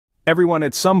Everyone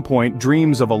at some point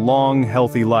dreams of a long,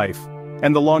 healthy life,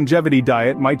 and the longevity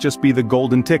diet might just be the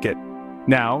golden ticket.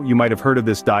 Now, you might have heard of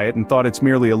this diet and thought it's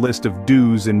merely a list of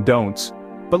do's and don'ts.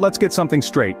 But let's get something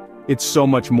straight, it's so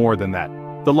much more than that.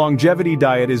 The longevity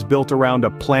diet is built around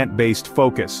a plant-based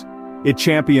focus. It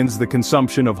champions the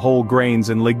consumption of whole grains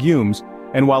and legumes,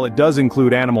 and while it does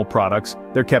include animal products,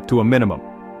 they're kept to a minimum.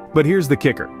 But here's the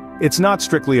kicker. It's not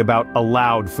strictly about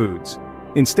allowed foods.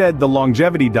 Instead, the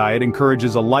longevity diet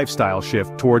encourages a lifestyle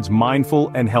shift towards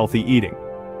mindful and healthy eating.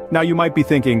 Now you might be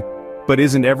thinking, but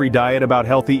isn't every diet about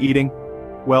healthy eating?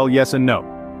 Well, yes and no.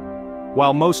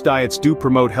 While most diets do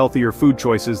promote healthier food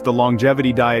choices, the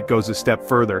longevity diet goes a step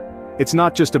further. It's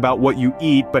not just about what you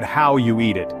eat, but how you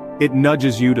eat it. It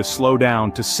nudges you to slow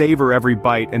down, to savor every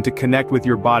bite, and to connect with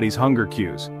your body's hunger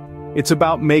cues. It's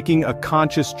about making a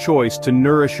conscious choice to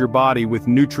nourish your body with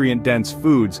nutrient-dense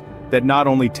foods that not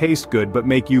only taste good but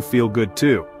make you feel good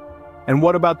too. And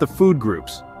what about the food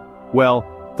groups? Well,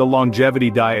 the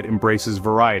longevity diet embraces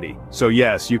variety. So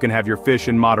yes, you can have your fish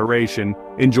in moderation,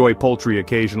 enjoy poultry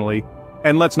occasionally,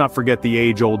 and let's not forget the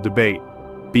age-old debate: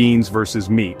 beans versus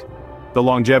meat. The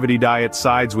longevity diet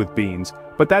sides with beans,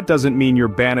 but that doesn't mean you're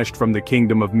banished from the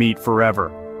kingdom of meat forever.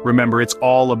 Remember, it's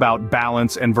all about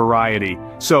balance and variety.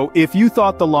 So if you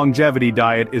thought the longevity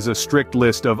diet is a strict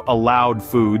list of allowed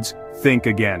foods, think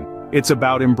again. It's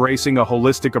about embracing a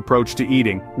holistic approach to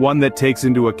eating, one that takes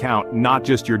into account not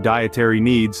just your dietary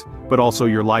needs, but also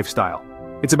your lifestyle.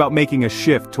 It's about making a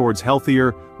shift towards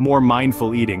healthier, more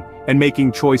mindful eating, and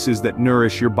making choices that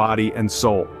nourish your body and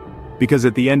soul. Because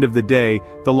at the end of the day,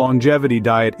 the longevity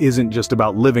diet isn't just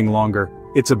about living longer,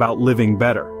 it's about living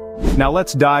better. Now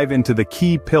let's dive into the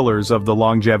key pillars of the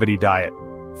longevity diet.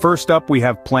 First up, we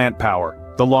have plant power.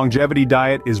 The longevity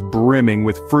diet is brimming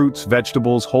with fruits,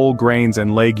 vegetables, whole grains,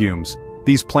 and legumes.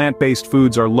 These plant-based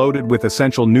foods are loaded with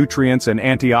essential nutrients and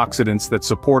antioxidants that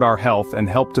support our health and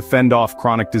help to fend off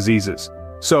chronic diseases.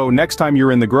 So next time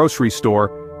you're in the grocery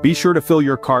store, be sure to fill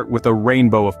your cart with a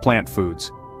rainbow of plant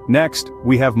foods. Next,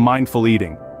 we have mindful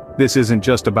eating. This isn't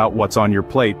just about what's on your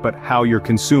plate, but how you're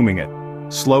consuming it.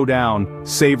 Slow down,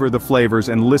 savor the flavors,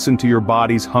 and listen to your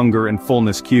body's hunger and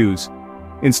fullness cues.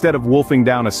 Instead of wolfing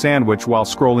down a sandwich while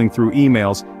scrolling through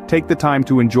emails, take the time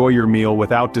to enjoy your meal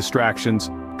without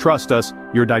distractions. Trust us,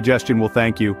 your digestion will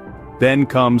thank you. Then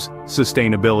comes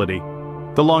sustainability.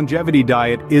 The longevity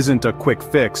diet isn't a quick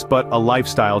fix, but a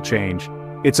lifestyle change.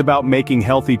 It's about making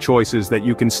healthy choices that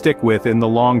you can stick with in the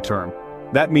long term.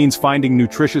 That means finding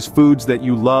nutritious foods that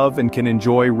you love and can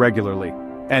enjoy regularly.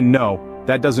 And no,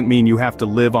 that doesn't mean you have to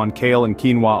live on kale and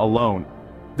quinoa alone.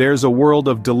 There's a world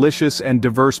of delicious and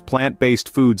diverse plant-based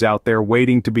foods out there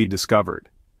waiting to be discovered.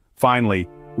 Finally,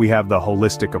 we have the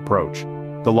holistic approach.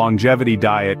 The longevity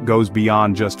diet goes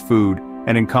beyond just food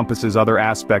and encompasses other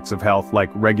aspects of health like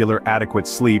regular adequate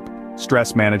sleep,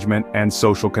 stress management, and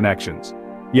social connections.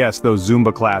 Yes, those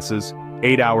Zumba classes,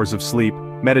 8 hours of sleep,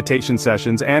 meditation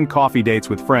sessions, and coffee dates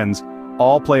with friends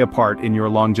all play a part in your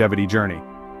longevity journey.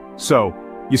 So,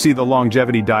 you see, the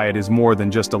longevity diet is more than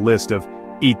just a list of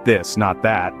eat this, not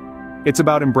that. It's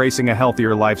about embracing a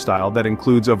healthier lifestyle that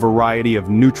includes a variety of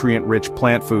nutrient-rich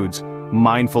plant foods,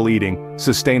 mindful eating,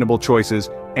 sustainable choices,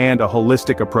 and a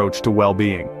holistic approach to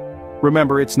well-being.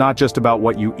 Remember, it's not just about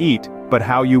what you eat, but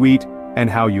how you eat and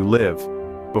how you live.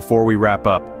 Before we wrap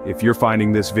up, if you're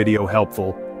finding this video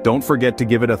helpful, don't forget to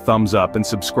give it a thumbs up and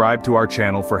subscribe to our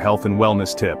channel for health and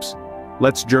wellness tips.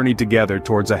 Let's journey together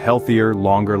towards a healthier,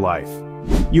 longer life.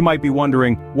 You might be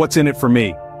wondering, what's in it for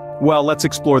me? Well, let's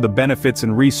explore the benefits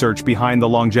and research behind the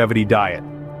longevity diet.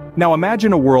 Now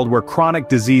imagine a world where chronic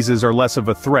diseases are less of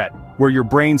a threat, where your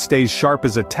brain stays sharp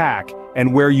as a tack,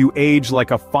 and where you age like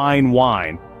a fine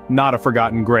wine, not a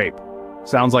forgotten grape.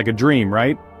 Sounds like a dream,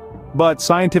 right? But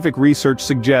scientific research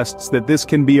suggests that this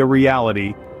can be a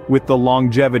reality with the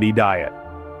longevity diet.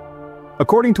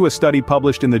 According to a study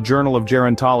published in the Journal of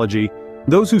Gerontology,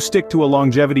 those who stick to a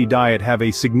longevity diet have a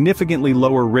significantly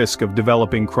lower risk of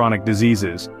developing chronic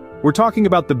diseases. We're talking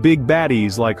about the big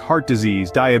baddies like heart disease,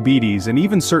 diabetes, and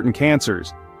even certain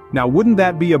cancers. Now, wouldn't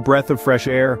that be a breath of fresh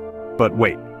air? But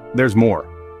wait, there's more.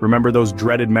 Remember those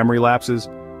dreaded memory lapses?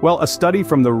 Well, a study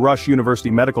from the Rush University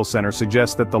Medical Center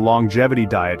suggests that the longevity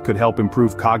diet could help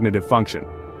improve cognitive function.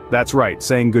 That's right,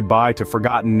 saying goodbye to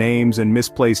forgotten names and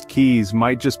misplaced keys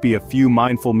might just be a few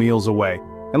mindful meals away.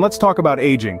 And let's talk about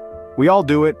aging. We all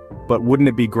do it, but wouldn't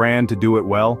it be grand to do it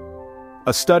well?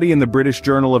 A study in the British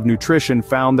Journal of Nutrition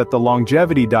found that the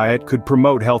longevity diet could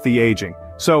promote healthy aging.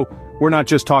 So, we're not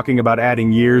just talking about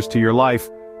adding years to your life,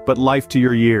 but life to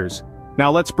your years. Now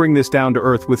let's bring this down to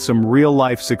earth with some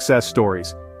real-life success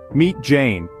stories. Meet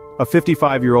Jane, a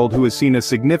 55-year-old who has seen a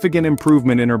significant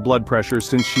improvement in her blood pressure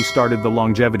since she started the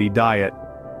longevity diet.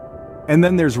 And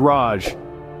then there's Raj,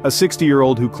 a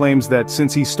 60-year-old who claims that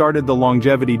since he started the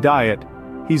longevity diet,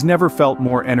 he's never felt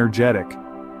more energetic.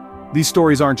 These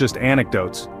stories aren't just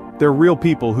anecdotes. They're real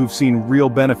people who've seen real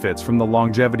benefits from the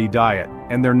longevity diet,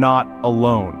 and they're not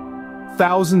alone.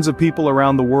 Thousands of people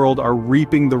around the world are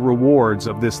reaping the rewards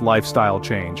of this lifestyle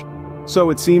change. So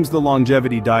it seems the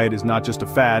longevity diet is not just a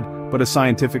fad, but a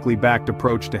scientifically backed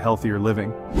approach to healthier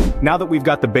living. Now that we've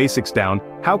got the basics down,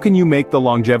 how can you make the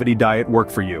longevity diet work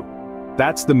for you?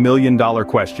 That's the million-dollar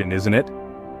question, isn't it?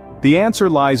 The answer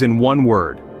lies in one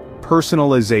word: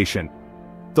 personalization.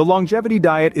 The longevity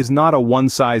diet is not a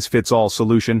one-size-fits-all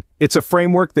solution. It's a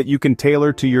framework that you can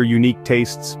tailor to your unique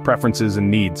tastes, preferences,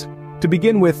 and needs. To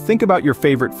begin with, think about your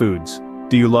favorite foods.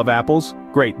 Do you love apples?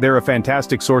 Great, they're a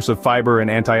fantastic source of fiber and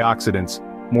antioxidants.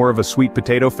 More of a sweet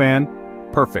potato fan?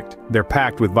 Perfect, they're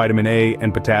packed with vitamin A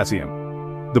and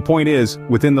potassium. The point is,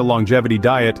 within the longevity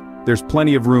diet, there's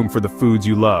plenty of room for the foods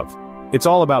you love. It's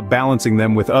all about balancing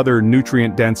them with other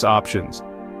nutrient-dense options.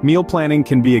 Meal planning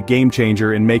can be a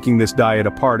game-changer in making this diet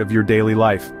a part of your daily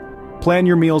life. Plan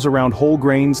your meals around whole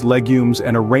grains, legumes,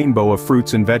 and a rainbow of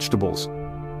fruits and vegetables.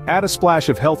 Add a splash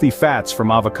of healthy fats from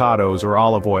avocados or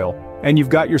olive oil, and you've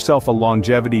got yourself a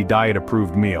longevity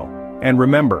diet-approved meal. And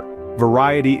remember,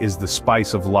 variety is the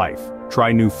spice of life.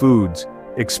 Try new foods,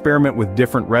 experiment with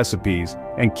different recipes,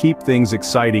 and keep things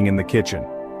exciting in the kitchen.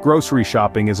 Grocery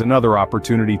shopping is another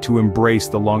opportunity to embrace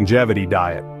the longevity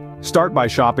diet. Start by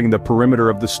shopping the perimeter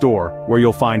of the store, where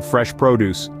you'll find fresh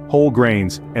produce, whole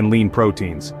grains, and lean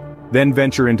proteins. Then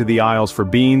venture into the aisles for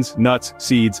beans, nuts,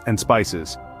 seeds, and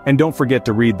spices. And don't forget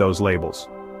to read those labels.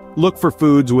 Look for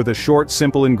foods with a short,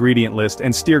 simple ingredient list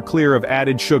and steer clear of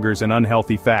added sugars and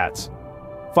unhealthy fats.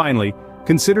 Finally,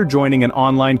 consider joining an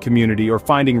online community or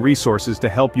finding resources to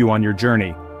help you on your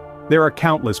journey. There are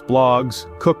countless blogs,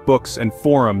 cookbooks, and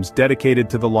forums dedicated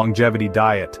to the longevity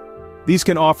diet. These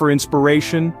can offer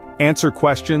inspiration, answer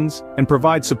questions, and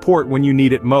provide support when you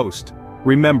need it most.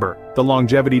 Remember, the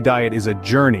longevity diet is a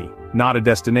journey, not a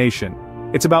destination.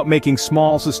 It's about making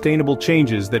small, sustainable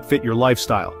changes that fit your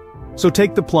lifestyle. So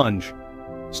take the plunge.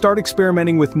 Start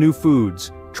experimenting with new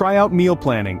foods, try out meal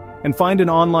planning, and find an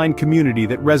online community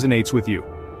that resonates with you.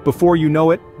 Before you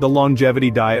know it, the longevity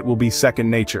diet will be second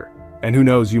nature. And who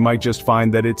knows, you might just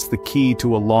find that it's the key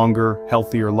to a longer,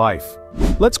 healthier life.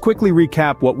 Let's quickly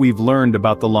recap what we've learned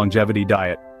about the longevity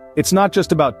diet. It's not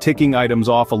just about ticking items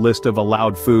off a list of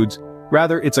allowed foods,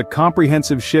 rather it's a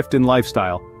comprehensive shift in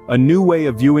lifestyle, a new way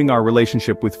of viewing our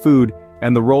relationship with food,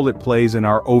 and the role it plays in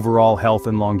our overall health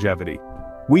and longevity.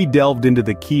 We delved into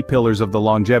the key pillars of the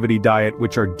longevity diet,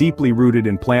 which are deeply rooted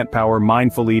in plant power,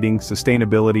 mindful eating,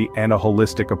 sustainability, and a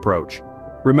holistic approach.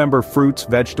 Remember, fruits,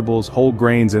 vegetables, whole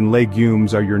grains, and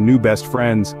legumes are your new best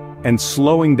friends, and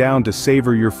slowing down to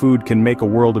savor your food can make a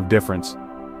world of difference.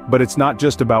 But it's not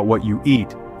just about what you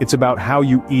eat, it's about how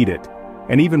you eat it,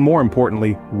 and even more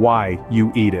importantly, why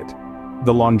you eat it.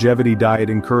 The longevity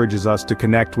diet encourages us to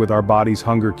connect with our body's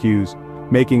hunger cues,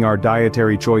 making our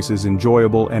dietary choices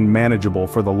enjoyable and manageable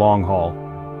for the long haul.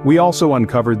 We also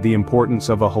uncovered the importance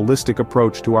of a holistic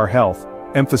approach to our health,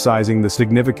 emphasizing the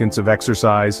significance of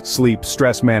exercise, sleep,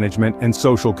 stress management, and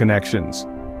social connections.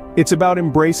 It's about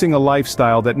embracing a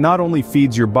lifestyle that not only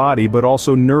feeds your body but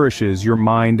also nourishes your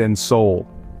mind and soul.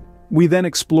 We then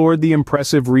explored the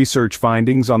impressive research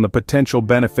findings on the potential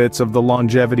benefits of the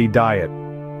longevity diet.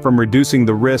 From reducing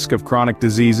the risk of chronic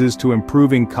diseases to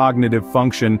improving cognitive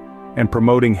function and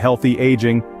promoting healthy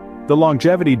aging, the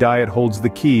longevity diet holds the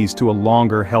keys to a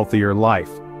longer, healthier life.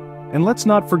 And let's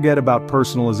not forget about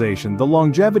personalization. The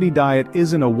longevity diet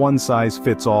isn't a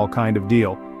one-size-fits-all kind of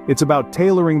deal. It's about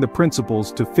tailoring the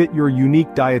principles to fit your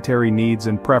unique dietary needs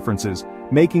and preferences,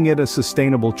 making it a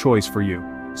sustainable choice for you.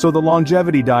 So the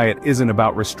longevity diet isn't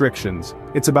about restrictions,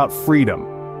 it's about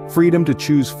freedom. Freedom to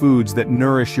choose foods that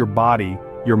nourish your body,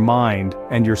 your mind,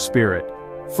 and your spirit.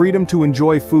 Freedom to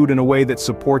enjoy food in a way that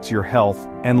supports your health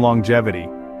and longevity.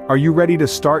 Are you ready to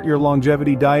start your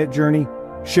longevity diet journey?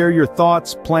 Share your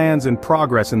thoughts, plans, and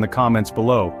progress in the comments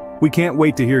below. We can't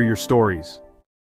wait to hear your stories.